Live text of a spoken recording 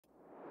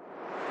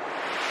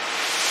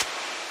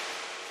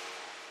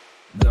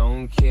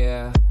Don't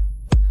care,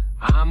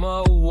 I'm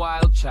a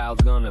wild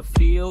child, gonna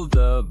feel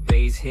the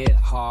bass hit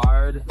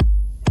hard.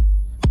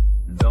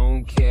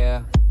 Don't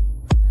care,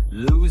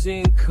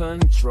 losing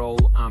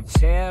control, I'm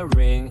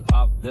tearing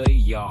up the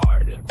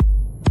yard.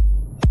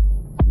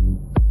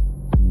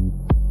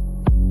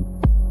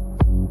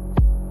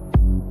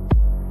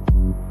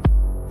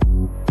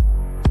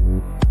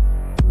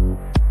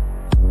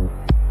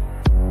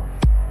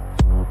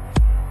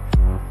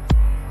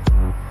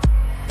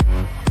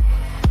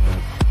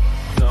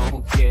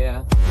 Don't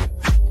care,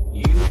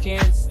 you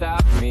can't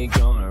stop me,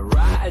 gonna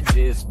ride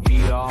this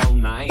beat all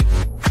night.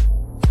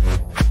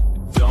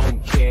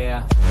 Don't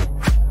care,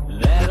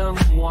 let them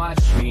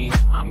watch me,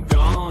 I'm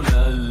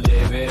gonna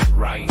live it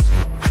right.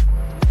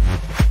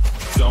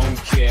 Don't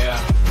care,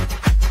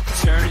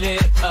 turn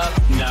it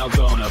up, now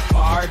gonna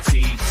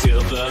party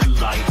till the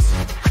light.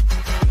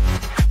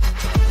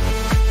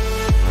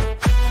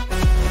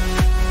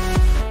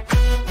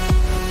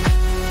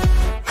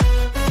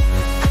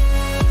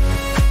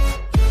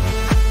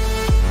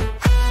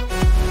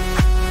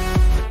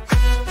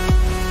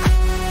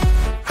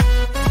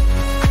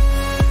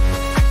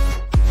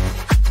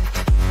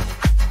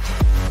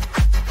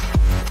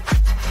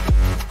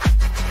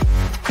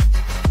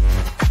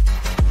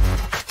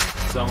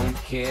 Don't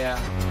care,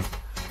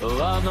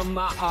 love de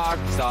ma art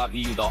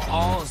vidare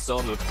av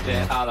så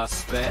luktar alla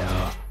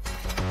spel.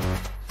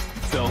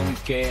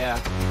 Don't care,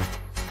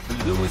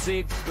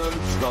 losing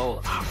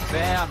control, I'm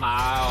fair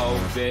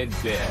out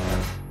there.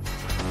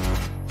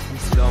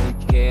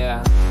 Don't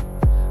care,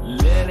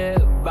 let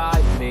it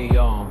bite me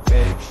on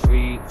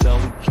victory.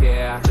 Don't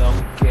care,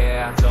 don't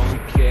care, don't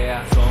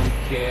care, don't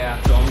care,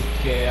 don't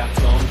care,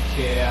 don't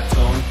care,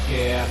 don't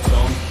care,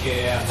 don't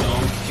care, don't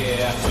care,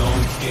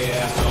 don't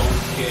care, don't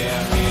care,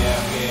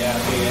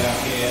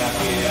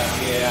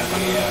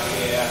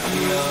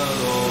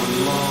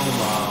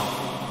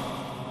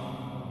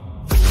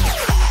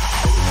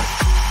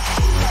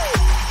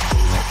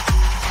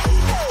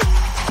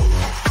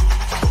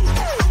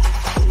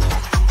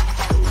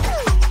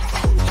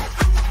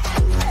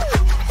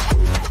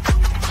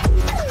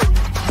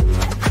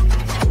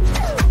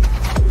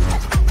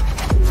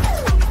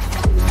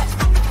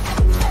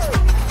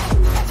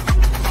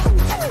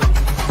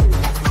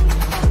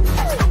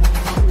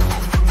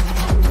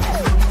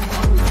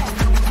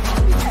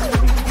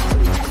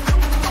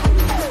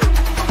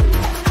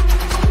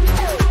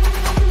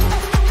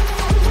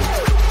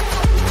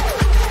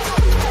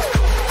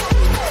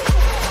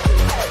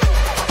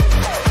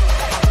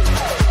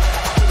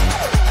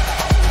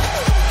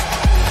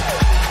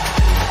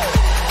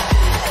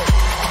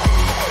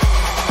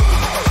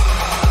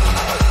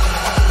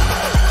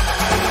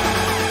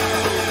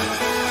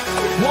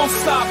 Won't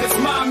stop, it's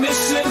my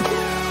mission.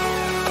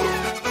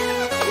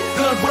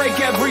 Gonna break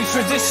every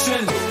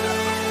tradition.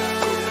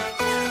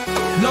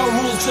 No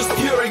rules, just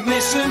pure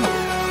ignition.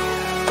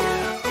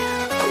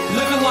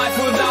 Living life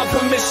without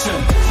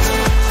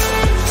permission.